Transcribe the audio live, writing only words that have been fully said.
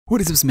What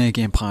is up,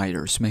 SmackNPie?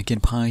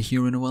 SmackNPie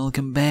here, and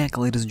welcome back,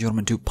 ladies and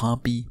gentlemen, to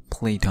Poppy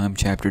Playtime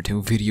Chapter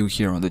 2 video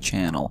here on the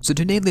channel. So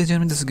today, ladies and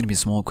gentlemen, this is going to be a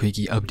small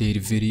quickie update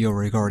video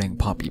regarding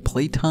Poppy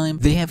Playtime.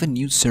 They have a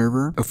new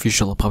server,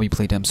 official Poppy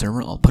Playtime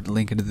server. I'll put a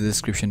link into the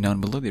description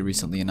down below. They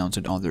recently announced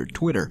it on their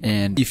Twitter.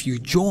 And if you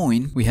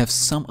join, we have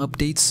some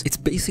updates. It's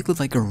basically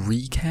like a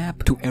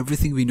recap to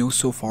everything we know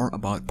so far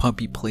about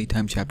Poppy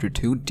Playtime Chapter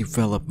 2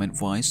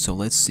 development-wise. So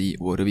let's see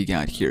what do we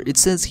got here. It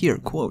says here,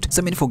 quote,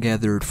 "Some info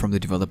gathered from the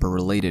developer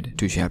related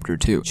to Chapter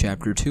 2.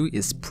 Chapter 2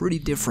 is pretty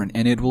different,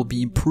 and it will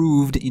be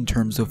improved in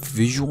terms of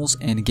visuals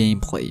and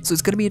gameplay. So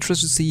it's gonna be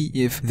interesting to see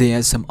if they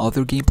have some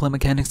other gameplay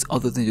mechanics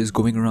other than just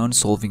going around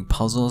solving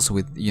puzzles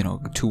with, you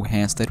know, two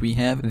hands that we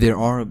have. There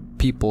are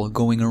people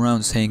going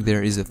around saying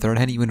there is a third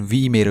hand. Even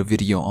we made a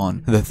video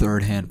on the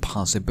third hand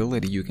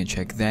possibility. You can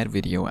check that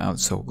video out,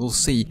 so we'll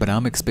see. But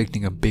I'm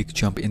expecting a big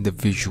jump in the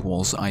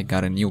visuals. I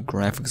got a new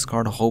graphics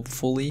card.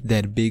 Hopefully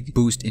that big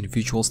boost in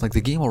visuals. Like,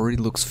 the game already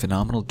looks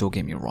phenomenal, don't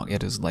get me wrong.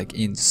 It is like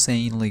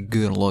insanely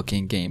good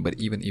looking game, but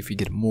even if you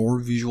get more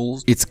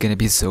visuals, it's gonna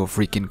be so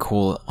freaking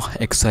cool.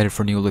 Excited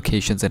for new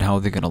locations and how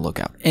they're gonna look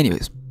out.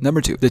 Anyways,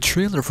 number 2, the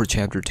trailer for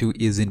Chapter 2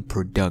 is in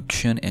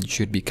production and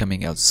should be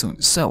coming out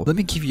soon. So let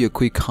me give you a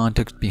quick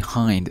context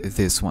behind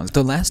this one.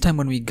 The last time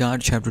when we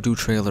got Chapter 2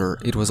 trailer,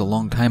 it was a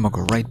long time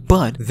ago, right?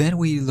 But then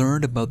we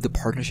learned about the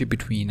partnership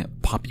between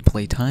Poppy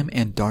Playtime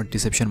and Dark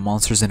Deception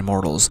Monsters and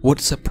Mortals.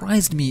 What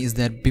surprised me is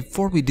that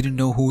before we didn't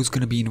know who was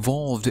gonna be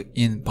involved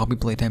in Poppy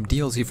Playtime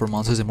DLC for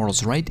Monsters and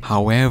Mortals, right?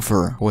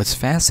 However, what's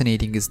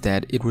fascinating is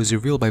that it was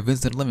revealed by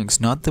Vincent Lemmings,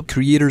 not the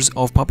creators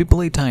of Poppy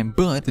Playtime,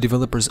 but the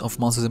developers of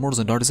Monsters and Mortals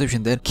and Dark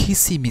Deception, that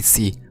Kissy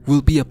Missy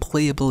will be a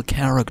playable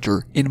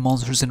character in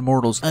Monsters and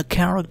Mortals, a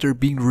character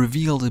being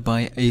revealed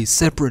by a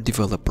separate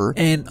developer,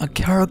 and a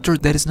character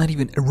that is not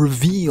even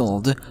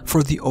revealed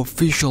for the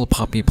official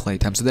Poppy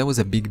Playtime. So that was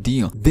a big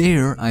deal.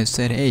 There, I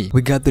said, hey,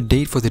 we got the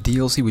date for the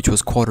DLC, which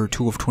was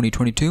Q2 of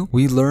 2022.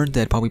 We learned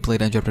that Poppy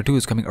Playtime Chapter 2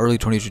 is coming early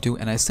 2022,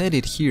 and I said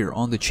it here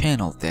on the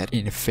channel that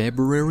in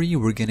February,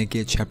 we're gonna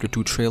get Chapter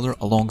 2 trailer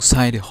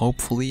alongside,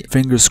 hopefully,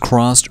 fingers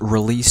crossed,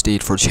 release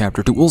date for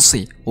Chapter 2. We'll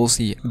see.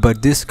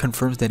 But this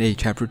confirms that a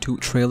Chapter 2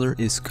 trailer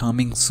is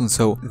coming soon.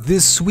 So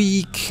this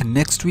week,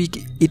 next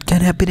week, it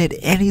can happen at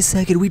any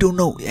second. We don't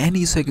know,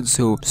 any second.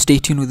 So stay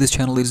tuned with this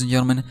channel, ladies and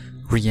gentlemen.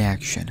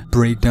 Reaction,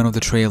 breakdown of the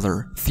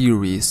trailer,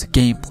 theories,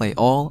 gameplay,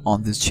 all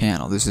on this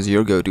channel. This is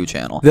your go-to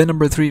channel. Then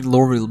number 3,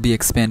 lore will be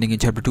expanding in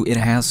Chapter 2. It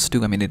has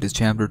to. I mean, it is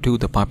Chapter 2,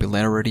 the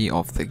popularity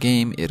of the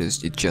game. It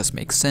just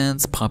makes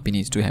sense. Poppy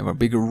needs to have a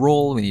bigger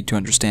role. We need to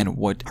understand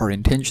what her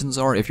intentions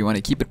are. If you want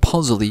to keep it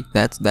puzzly,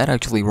 that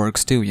actually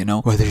works too, you know?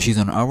 Whether she's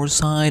on our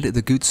side,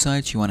 the good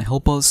side, she want to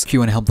help us. If you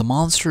want to help the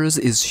monsters,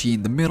 is she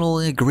in the middle,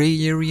 a gray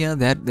area?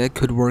 That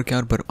could work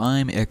out, but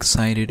I'm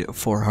excited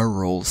for her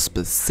role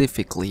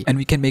specifically. And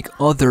we can make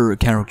other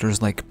characters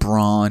like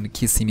Brawn,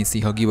 Kissy Missy,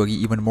 Huggy Wuggy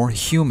even more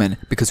human,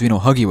 because we know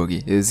Huggy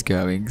Wuggy is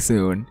coming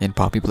soon in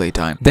Poppy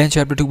Playtime. Then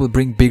Chapter 2 will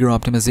bring bigger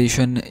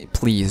optimization.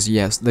 Please,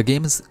 yes, the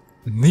game is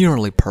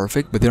nearly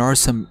perfect, but there are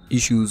some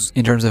issues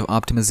in terms of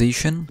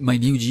optimization. My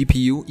new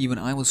GPU, even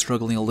I was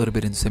struggling a little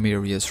bit in some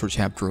areas for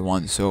Chapter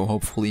 1, so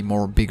hopefully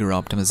more bigger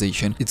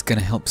optimization. It's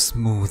gonna help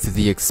smooth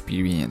the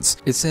experience.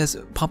 It says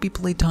Poppy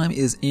Playtime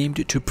is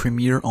aimed to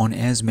premiere on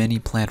as many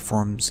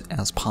platforms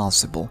as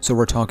possible. So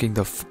we're talking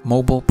the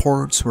mobile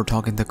ports, we're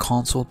talking the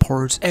console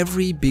ports.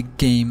 Every big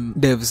game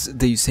devs,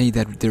 they say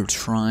that they're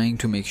trying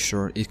to make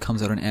sure it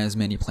comes out on as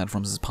many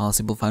platforms as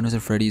possible. Five Nights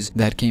at Freddy's,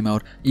 that came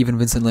out. Even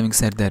Vincent Lemmings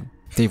said that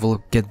they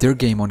will get their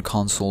game on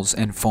consoles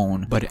and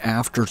phone, but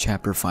after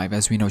Chapter 5,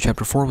 as we know,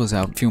 Chapter 4 was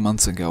out a few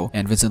months ago,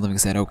 and Vincent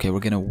Lemmings said, okay, we're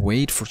gonna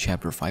wait for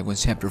Chapter 5.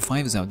 Once Chapter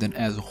 5 is out, then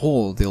as a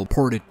whole, they'll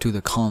port it to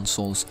the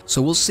consoles.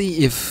 So we'll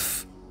see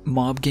if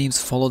mob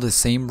games follow the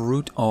same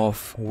route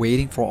of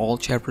waiting for all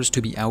chapters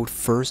to be out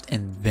first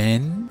and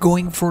then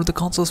going for the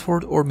consoles for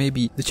it, or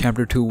maybe the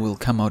Chapter 2 will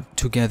come out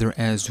together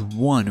as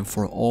one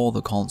for all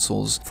the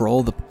consoles, for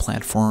all the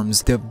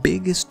platforms. The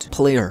biggest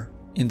player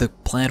in the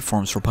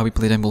platforms for Poppy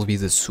Playtime will be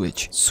the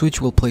Switch. Switch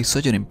will play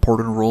such an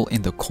important role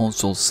in the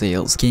console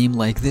sales. Game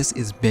like this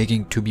is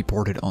begging to be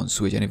ported on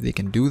Switch, and if they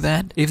can do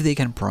that, if they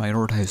can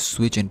prioritize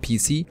Switch and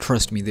PC,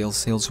 trust me, their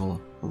sales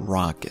will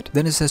rocket.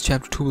 Then it says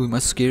Chapter 2 will be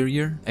much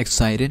scarier.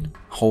 Excited,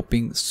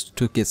 hoping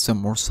to get some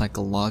more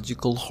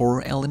psychological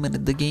horror element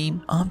in the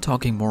game. I'm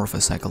talking more of a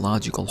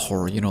psychological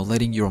horror, you know,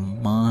 letting your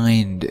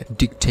mind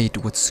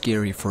dictate what's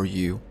scary for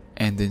you,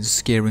 and then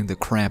scaring the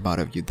crap out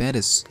of you. That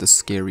is the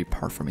scary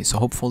part for me. So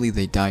hopefully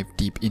they dive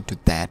deep into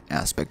that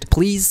aspect.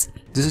 Please,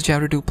 this is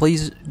Chapter 2,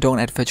 please don't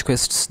add fetch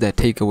quests that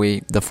take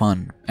away the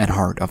fun and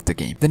heart of the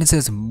game. Then it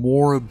says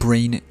more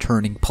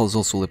brain-turning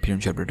puzzles will appear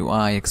in Chapter 2.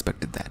 I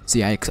expected that.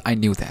 See, I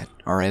knew that.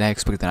 Alright, I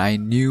expected that. I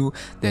knew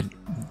that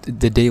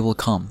the day will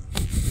come.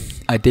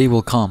 A day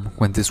will come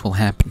when this will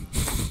happen.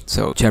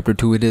 So Chapter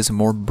 2 it is,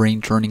 more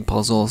brain-churning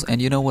puzzles, and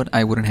you know what,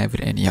 I wouldn't have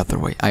it any other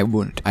way. I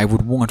wouldn't. I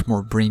would want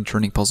more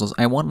brain-churning puzzles.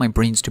 I want my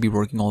brains to be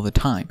working all the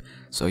time.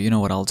 So you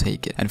know what, I'll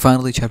take it. And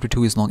finally, Chapter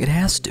 2 is long. It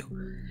has to.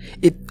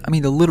 I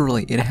mean,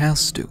 literally, it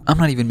has to. I'm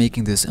not even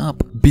making this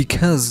up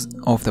because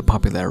of the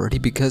popularity,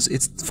 because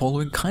it's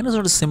following kind of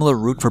sort of similar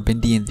route for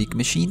Bindi and Weak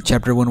Machine.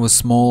 Chapter 1 was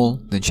small,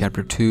 then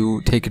Chapter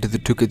 2 took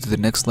it to the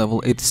next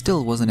level. It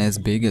still wasn't as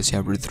big as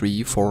Chapter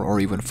 3, 4, or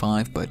even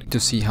 5, but to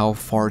see how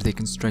far they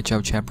can stretch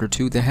out Chapter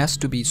 2, there has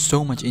to be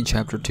so much in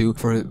Chapter 2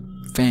 for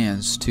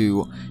fans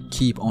to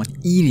keep on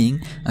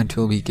eating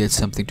until we get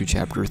something to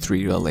Chapter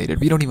 3 related.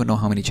 We don't even know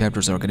how many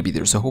chapters are going to be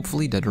there, so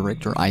hopefully the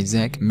director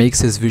Isaac makes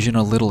his vision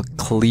a little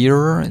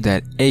clearer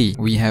that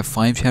we have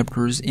 5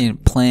 chapters in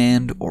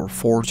planned, or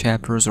 4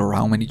 chapters, or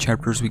how many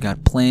chapters we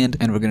got planned,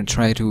 and we're going to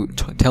try to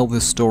tell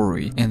this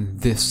story in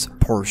this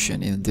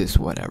portion, in this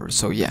whatever.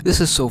 So yeah, this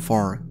is so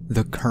far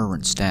the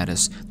current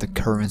status, the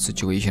current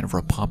situation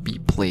for Poppy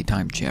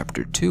Playtime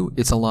Chapter 2.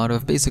 It's a lot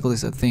of, basically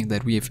it's a thing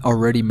that we have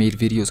already made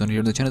videos on here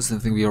on the channel, it's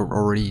something we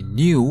already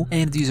knew,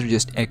 and these are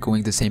just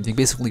echoing the same thing,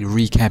 basically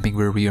recapping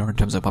where we are in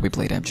terms of Poppy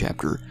Playtime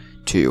Chapter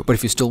 2. But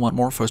if you still want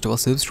more, first of all,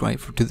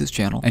 subscribe to this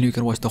channel, and you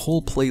can watch the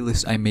whole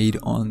playlist I made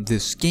on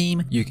this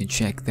game. You can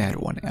check that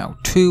one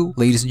out too.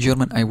 Ladies and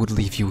gentlemen, I would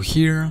leave you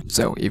here.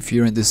 So if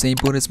you're in the same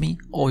boat as me,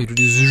 all you do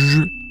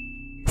is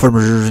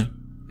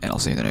and I'll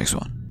see you in the next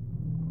one.